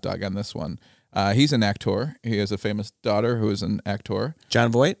the hot dog on this one. He's an actor. He has a famous daughter who is an actor.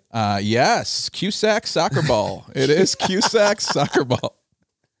 John Voight? Yes, Cusack Soccer Ball. It is Cusack Soccer Ball.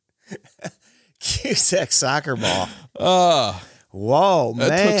 Cusack Soccer Ball. Oh, Whoa, that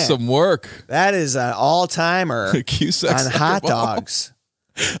man. took some work. That is an all-timer Cusack on Soccer hot Ball. dogs.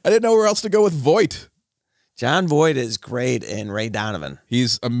 I didn't know where else to go with Voight. John Voight is great in Ray Donovan.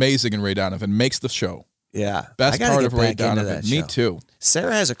 He's amazing in Ray Donovan. Makes the show. Yeah. Best I gotta part get of Ray back into Donovan. that Me show. too.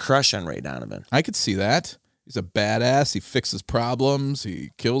 Sarah has a crush on Ray Donovan. I could see that. He's a badass. He fixes problems.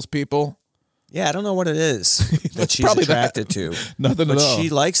 He kills people. Yeah, I don't know what it is that she's probably attracted to. Nothing But at all. she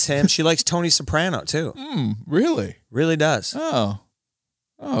likes him. She likes Tony Soprano, too. Really? Really does. Oh,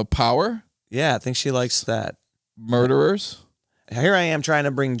 power? Yeah, I think she likes that. Murderers? Here I am trying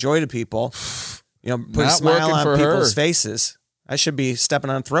to bring joy to people. You know, put a Not smile working on for people's her. faces. I should be stepping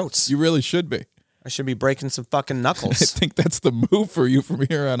on throats. You really should be. I should be breaking some fucking I knuckles. think that's the move for you from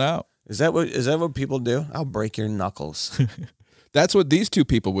here on out. Is that what people do? I'll break your knuckles. That's what these two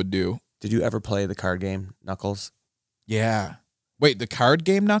people would do. Did you ever play the card game Knuckles? Yeah. Wait, the card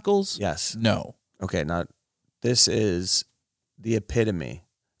game Knuckles? Yes. No. Okay, now this is the epitome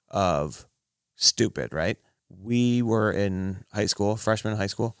of stupid, right? We were in high school, freshman in high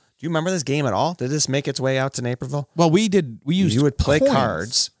school. Do you remember this game at all? Did this make its way out to Naperville? Well, we used You would play coins.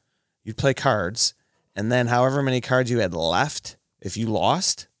 cards. You'd play cards, and then however many cards you had left, if you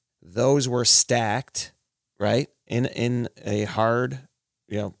lost, those were stacked, right? In a hard,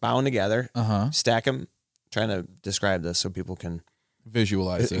 bound together. Uh-huh. Stack them. Trying to describe this so people can,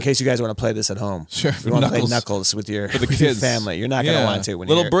 Visualize in it. case you guys want to play this at home. Sure. You want to play Knuckles with your, For the with your kids. family. You're not going to want to when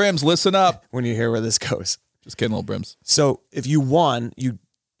Little you brims, listen up. hear where this goes. Just kidding, little brims. So if you won, you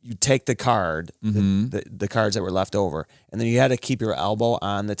take the card, Mm-hmm. the cards that were left over, and then you had to keep your elbow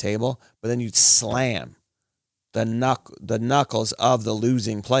on the table, but then you'd slam the knuckles of the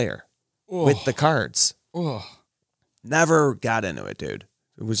losing player with the cards. Oh. Never got into it, dude.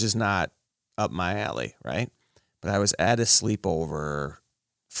 It was just not up my alley, right? But I was at a sleepover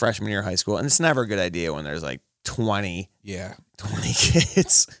freshman year of high school, and it's never a good idea when there's like 20 Yeah.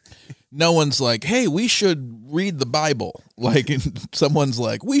 kids. No one's like, hey, we should read the Bible. Like, someone's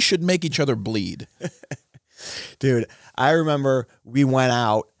like, we should make each other bleed. Dude, I remember we went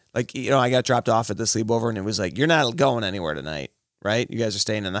out, like, I got dropped off at the sleepover, and it was like, you're not going anywhere tonight, right? You guys are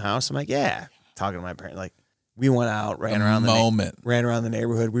staying in the house? I'm like, yeah. Talking to my parents, like, we went out, ran around the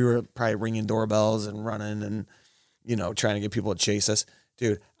neighborhood. We were probably ringing doorbells and running and, trying to get people to chase us.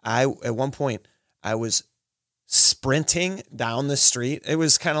 Dude, at one point, I was sprinting down the street. It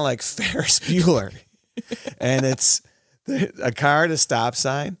was kind of like Ferris Bueller. And it's a car at a stop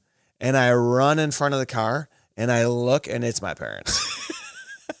sign. And I run in front of the car and I look and it's my parents.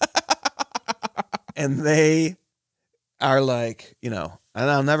 And they are like, and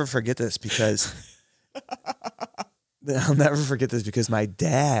I'll never forget this because my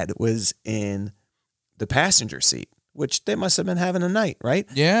dad was in the passenger seat, which they must have been having a night, right?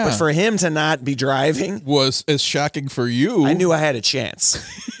 Yeah. But for him to not be driving Was as shocking for you. I knew I had a chance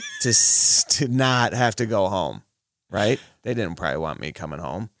to not have to go home, right? They didn't probably want me coming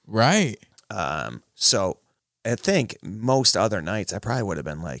home. Right. So I think most other nights I probably would have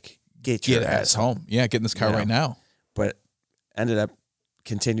been like, get your ass home. home. Yeah, get in this car right now. But ended up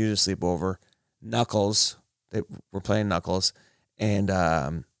continuing to sleep over. Knuckles, they were playing Knuckles. And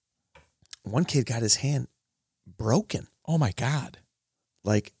one kid got his hand broken, Oh, my God.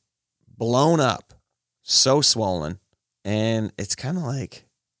 like blown up, so swollen. And it's kind of like,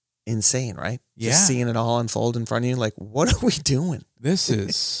 insane, right? Yeah. Just seeing it all unfold in front of you. Like, what are we doing? This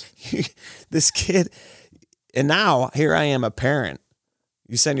is This kid. And now here I am, a parent.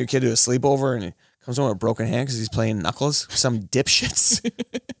 You send your kid to a sleepover and he comes home with a broken hand because he's playing knuckles. Some dipshits.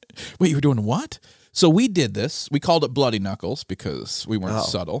 Wait, you were doing what? So we did this. We called it Bloody Knuckles because we weren't Oh.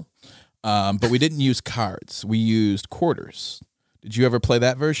 subtle. But we didn't use cards. We used quarters. Did you ever play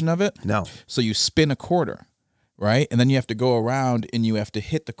that version of it? No. So you spin a quarter, right? And then you have to go around and you have to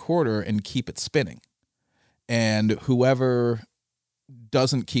hit the quarter and keep it spinning. And whoever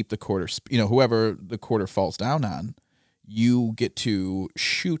doesn't keep the quarter, whoever the quarter falls down on, you get to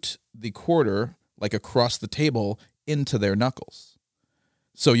shoot the quarter like across the table into their knuckles.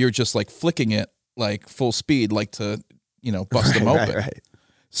 So you're just like flicking it like full speed, like to, bust them open. Right.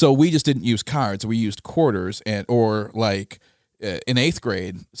 So we just didn't use cards. We used quarters or like in 8th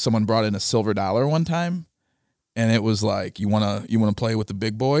grade, someone brought in a silver dollar one time. And it was like, you wanna play with the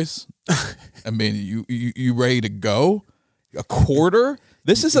big boys? I mean, you ready to go? A quarter?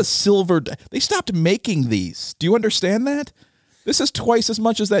 This is a silver. They stopped making these. Do you understand that? This is twice as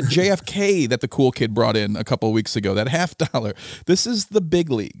much as that JFK that the cool kid brought in a couple of weeks ago. That $50. This is the big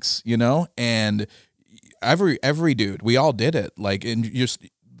leagues, And every dude, we all did it. Like, and just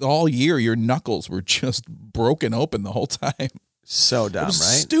all year, your knuckles were just broken open the whole time. So dumb, It was right?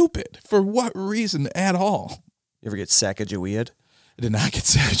 stupid. For what reason at all? You ever get Sacagawea? I did not get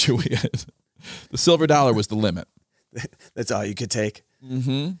saturated. The silver dollar was the limit. That's all you could take.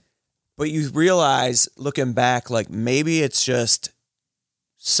 Mm-hmm. But you realize, looking back, like maybe it's just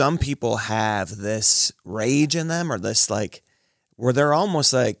some people have this rage in them, or this like where they're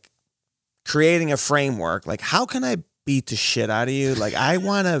almost like creating a framework. Like, how can I beat the shit out of you? Like, I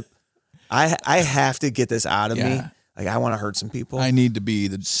have to get this out of me. Yeah. Like, I want to hurt some people. I need to be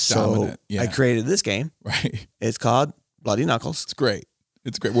the dominant. Yeah. I created this game. Right. It's called Bloody Knuckles. It's great.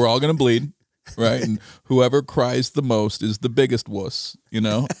 It's great. We're all going to bleed. Right. And whoever cries the most is the biggest wuss,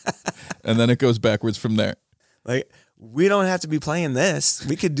 And then it goes backwards from there. Like, we don't have to be playing this.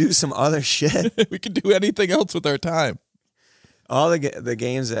 We could do some other shit. We can do anything else with our time. All the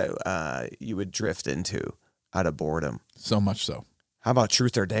games that you would drift into out of boredom. So much so. How about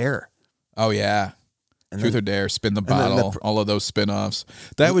Truth or Dare? Oh, yeah. And Truth then- or Dare, Spin the then Bottle, all of those spin-offs.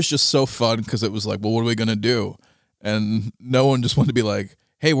 That was just so fun because it was like, well, what are we going to do? And no one just wanted to be like,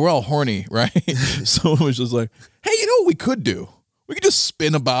 hey, we're all horny, right? So it was just like, hey, you know what we could do? We could just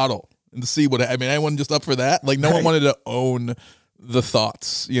spin a bottle and see what, anyone just up for that? Like, no one Right. wanted to own the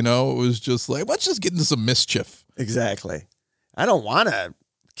thoughts, It was just like, let's just get into some mischief. Exactly. I don't want to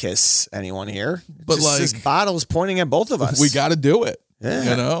kiss anyone here. But, Just this like- bottle's pointing at both of us. We got to do it,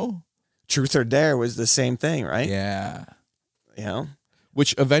 Yeah. Truth or Dare was the same thing, right? Yeah.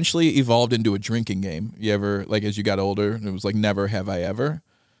 Which eventually evolved into a drinking game. You ever, like, as you got older, it was like Never Have I Ever.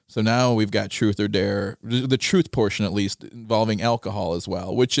 So now we've got Truth or Dare, the truth portion at least, involving alcohol as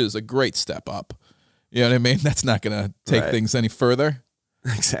well, which is a great step up. You know what I mean? That's not going to take Right. things any further.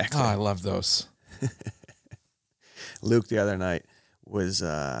 Exactly. Oh, I love those. Luke the other night was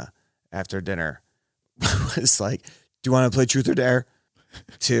after dinner was like, do you want to play Truth or Dare?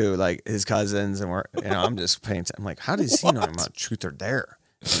 To like his cousins, and I'm just paying. I'm like, how does he know about Truth or Dare?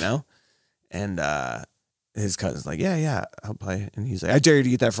 And his cousin's like, yeah, I'll play. And he's like, I dare you to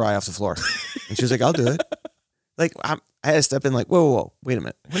eat that fry off the floor. And she's like, I'll do it. Like, I had to step in. Like, whoa, wait a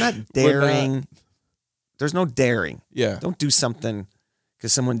minute. We're not daring. There's no daring. Yeah. Don't do something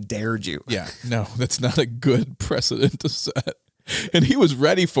because someone dared you. Yeah. No, that's not a good precedent to set. And he was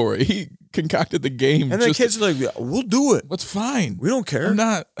ready for it. He concocted the game. And then kids are like, yeah, we'll do it. What's fine? We don't care. I'm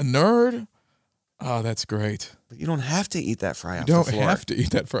not a nerd. Oh, that's great. But you don't have to eat that fry off You the don't floor. have to eat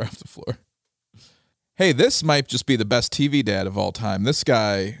that far off the floor. Hey, this might just be the best TV dad of all time. This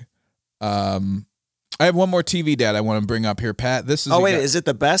guy, I have one more TV dad I want to bring up here, Pat. This is Is it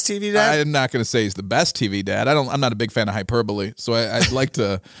the best TV dad? I'm not going to say he's the best TV dad. I'm not a big fan of hyperbole, so I'd like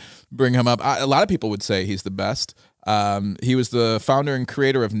to bring him up. A lot of people would say he's the best. He was the founder and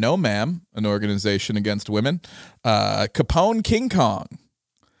creator of No Ma'am, an organization against women. Capone King Kong.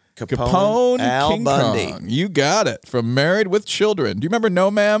 Capone Al King Bundy. Kong. You got it. From Married with Children. Do you remember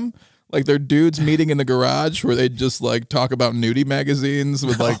No Ma'am? Like, they're dudes meeting in the garage where they just like talk about nudie magazines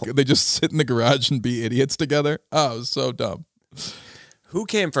with like they just sit in the garage and be idiots together. Oh, it was so dumb. Who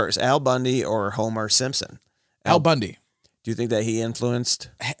came first, Al Bundy or Homer Simpson? Al Bundy. Do you think that he influenced?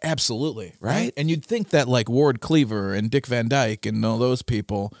 Absolutely. Right? And you'd think that like Ward Cleaver and Dick Van Dyke and all those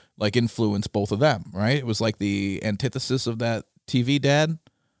people like influenced both of them, right? It was like the antithesis of that TV dad.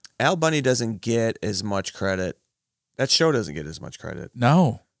 Al Bundy doesn't get as much credit. That show doesn't get as much credit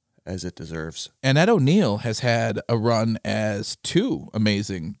No. as it deserves. And Ed O'Neill has had a run as 2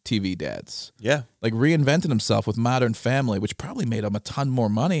 amazing TV dads. Yeah. Like reinvented himself with Modern Family, which probably made him a ton more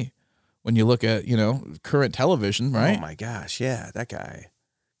money when you look at, current television, right? Oh my gosh, yeah, that guy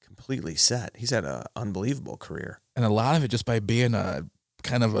completely set. He's had an unbelievable career. And a lot of it just by being a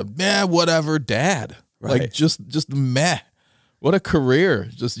kind of a whatever dad. Right. Like just meh. What a career.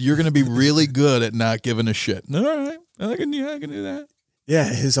 Just you're going to be really good at not giving a shit. All right. I can do that. Yeah,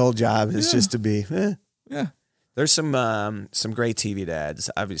 his whole job is just to be. Yeah. There's some great TV dads.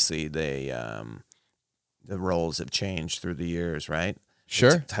 Obviously, the roles have changed through the years, right?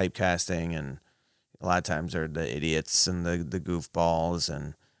 Sure. Typecasting, and a lot of times they're the idiots and the goofballs.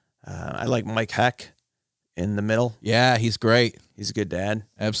 And I like Mike Heck in the middle. Yeah, he's great. He's a good dad.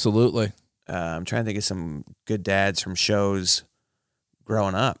 Absolutely. I'm trying to think of some good dads from shows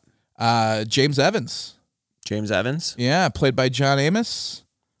growing up. James Evans. James Evans? Yeah, played by John Amos.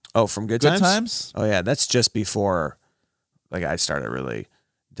 Oh, from Good Good Times? Times? Oh, yeah. That's just before I started really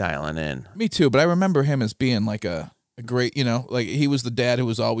dialing in. Me too, but I remember him as being like a great, like he was the dad who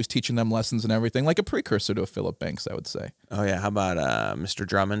was always teaching them lessons and everything, like a precursor to a Philip Banks, I would say. Oh, yeah. How about Mr.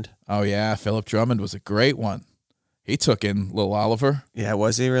 Drummond? Oh, yeah. Philip Drummond was a great one. He took in Lil Oliver. Yeah,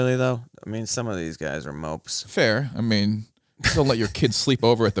 was he really, though? I mean, some of these guys are mopes. Fair. I mean, don't let your kids sleep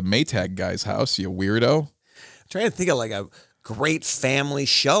over at the Maytag guy's house, you weirdo. I'm trying to think of a great family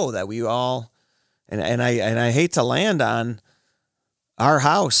show that we all, and I hate to land on Our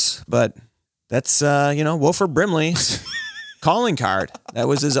House, but that's Wilford Brimley's calling card. That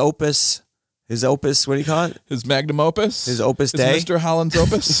was his opus. His opus, what do you call it? His magnum opus? His opus day? Mr. Holland's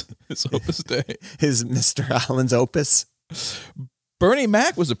opus? His opus day. His Mr. Holland's opus. Bernie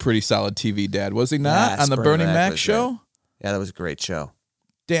Mac was a pretty solid TV dad, was he not? Yes, on the Bernie Mac was show? good. Yeah, that was a great show.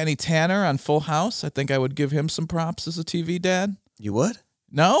 Danny Tanner on Full House. I think I would give him some props as a TV dad. You would?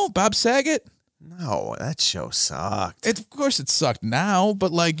 No? Bob Saget? No, that show sucked. Of course it sucked now,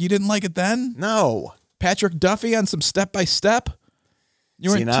 but you didn't like it then? No. Patrick Duffy on some Step by Step? You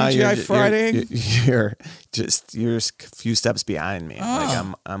were See, in now TGI Friday? You're a few steps behind me.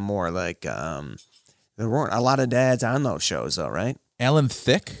 I'm more like there weren't a lot of dads on those shows though, right? Alan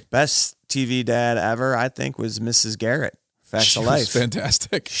Thicke? Best TV dad ever, I think, was Mrs. Garrett. Facts of Life. She was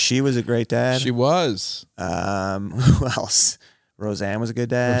fantastic. She was a great dad. She was. Who else? Roseanne was a good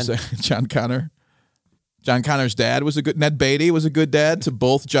dad. John Connor. John Connor's dad was a good. Ned Beatty was a good dad to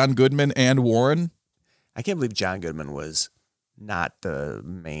both John Goodman and Warren. I can't believe John Goodman was not the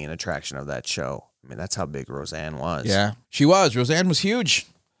main attraction of that show. I mean, that's how big Roseanne was. Yeah, she was. Roseanne was huge.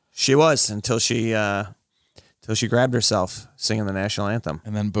 She was until she grabbed herself singing the national anthem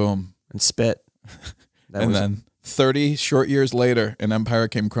And then boom. and spit. Then 30 short years later, an empire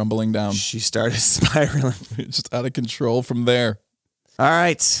came crumbling down. She started spiraling. Just out of control from there. All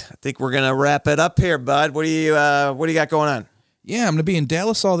right, I think we're gonna wrap it up here, bud. What do you got going on? Yeah, I'm gonna be in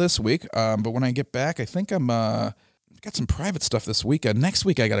Dallas all this week. But when I get back, I think I've got some private stuff this weekend. Next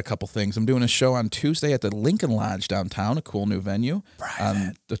week, I got a couple things. I'm doing a show on Tuesday at the Lincoln Lodge downtown, a cool new venue. Private.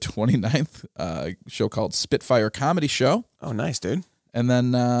 On the 29th, show called Spitfire Comedy Show. Oh, nice, dude. And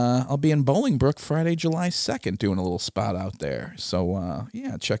then I'll be in Bolingbrook Friday, July 2nd, doing a little spot out there. So,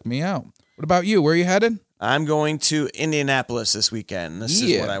 yeah, check me out. What about you? Where are you headed? I'm going to Indianapolis this weekend. This is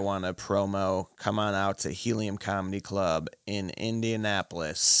Yeah. what I want to promo. Come on out to Helium Comedy Club in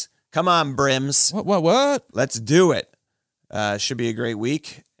Indianapolis. Come on, Brims. What? Let's do it. Should be a great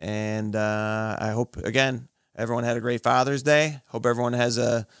week. And I hope, again, everyone had a great Father's Day. Hope everyone has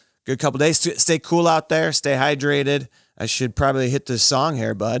a good couple days. Stay cool out there. Stay hydrated. I should probably hit this song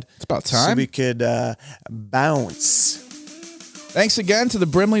here, bud. It's about time. So we could bounce. Thanks again to the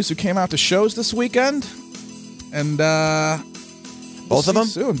Brimleys who came out to shows this weekend. And Both of them?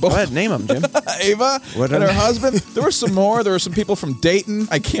 soon. Go ahead, name them, Jim. Ava What and are her they? husband. There were some more. There were some people from Dayton.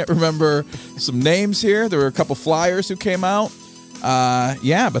 I can't remember some names here. There were a couple flyers who came out.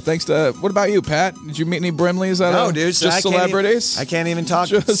 Yeah, but thanks to... What about you, Pat? Did you meet any Brimleys? No, dude. Just celebrities? I can't even talk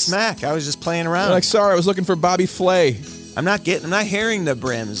smack. I was just playing around. You're like, sorry, I was looking for Bobby Flay. I'm not hearing the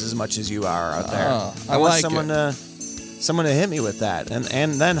brims as much as you are out there. I want like someone to hit me with that, and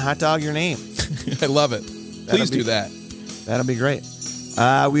then hot dog your name. I love it. Please do that. That'll be great.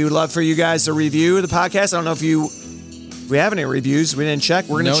 We would love for you guys to review the podcast. I don't know if we have any reviews. We didn't check.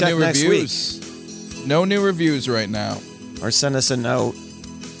 We're gonna check next week. No new reviews right now. Or send us a note.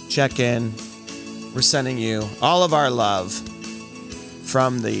 Check in. We're sending you all of our love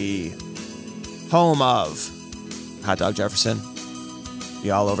from the home of Hot Dog Jefferson,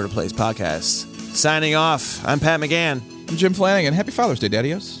 the All Over the Place podcast. Signing off. I'm Pat McGann. I'm Jim Flanagan. Happy Father's Day,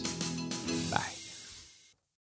 Daddy-os.